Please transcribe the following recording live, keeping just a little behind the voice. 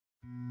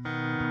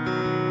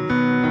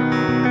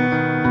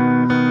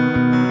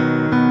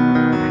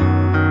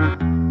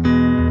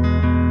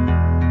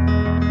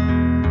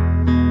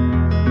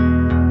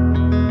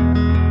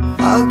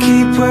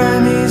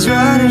these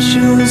running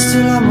shoes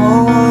till I'm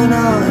all worn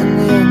out and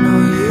they're no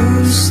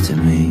use to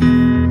me,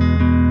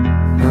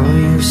 no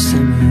use to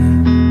me.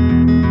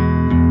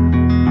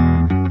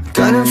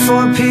 Gunning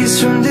for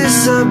peace from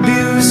this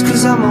abuse,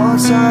 cause I'm all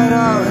tired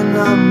out and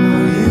I'm no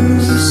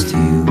use to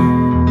you,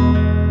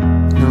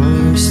 no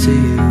use to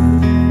you.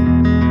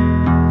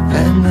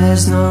 And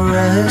there's no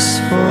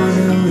rest for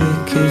the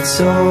wicked,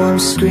 so I'm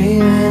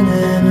screaming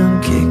and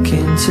I'm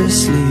kicking to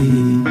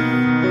sleep,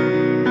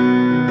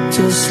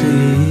 to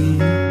sleep.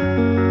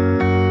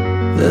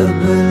 The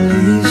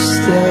beliefs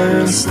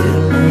they're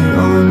instilling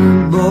on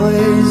the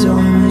boys,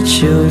 on the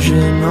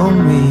children, on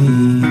me,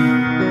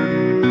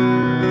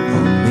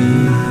 on me.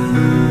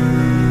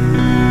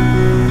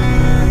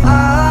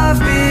 I've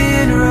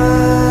been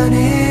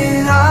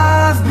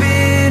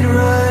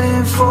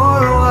running for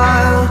a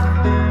while,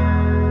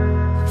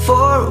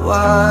 for a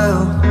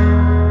while.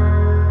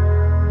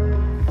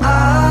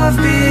 I've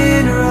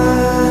been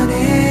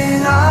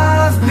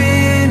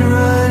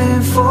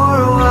running for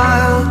a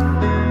while,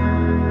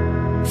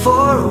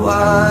 for a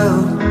while.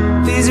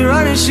 These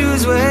running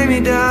shoes weigh me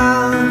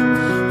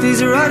down,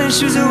 these running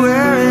shoes are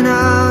wearing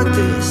out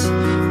this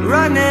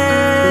running.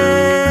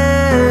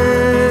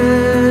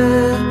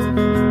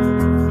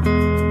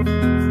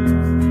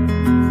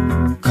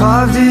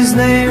 Carved his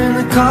name in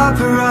the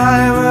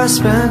copyright where I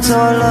spent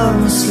all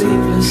of my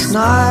sleepless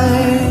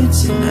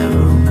nights. In that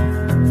room,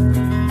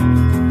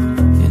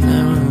 in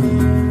that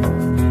room.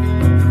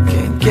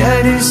 Can't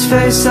get his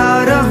face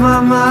out of my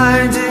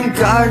mind, and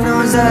God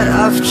knows that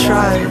I've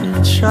tried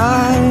and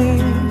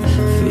tried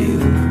for you.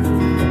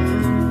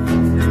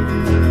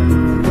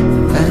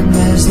 And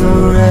there's no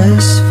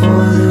rest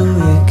for the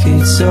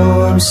wicked, so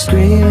I'm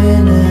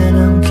screaming and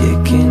I'm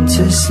kicking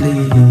to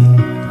sleep,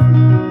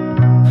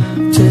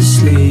 to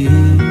sleep.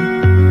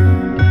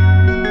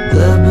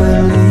 The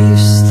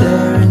beliefs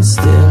they're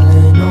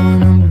instilling on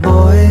the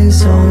boys,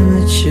 on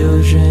the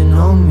children,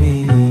 on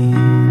me,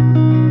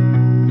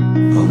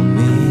 on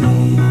me.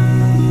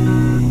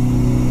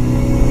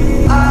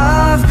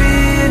 I've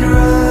been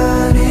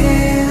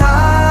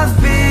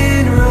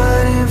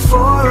running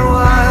for a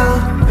while,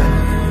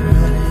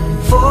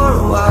 for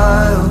a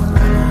while.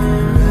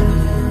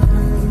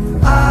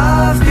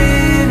 I've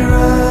been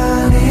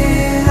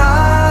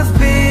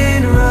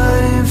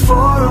running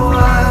for a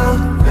while,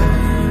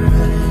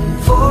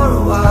 for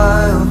a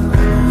while.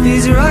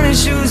 These running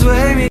shoes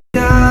weigh me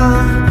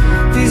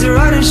down, these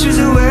running shoes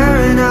are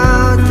wearing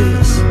out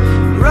this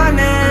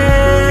running.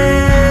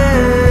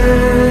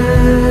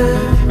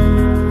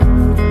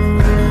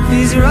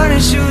 These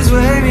running shoes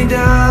weigh me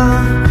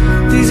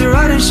down, these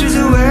running shoes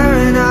are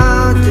wearing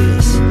out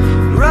this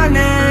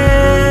running.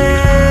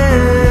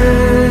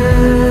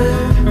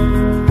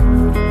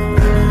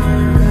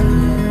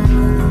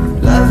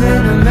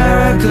 Loving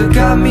America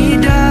got me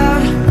down.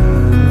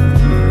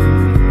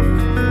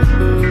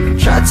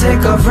 Try to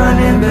take off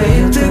running but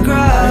hit the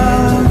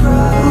ground.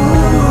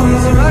 Ooh,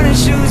 these running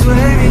shoes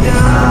weigh me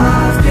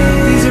down,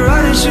 these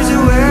running shoes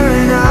are wearing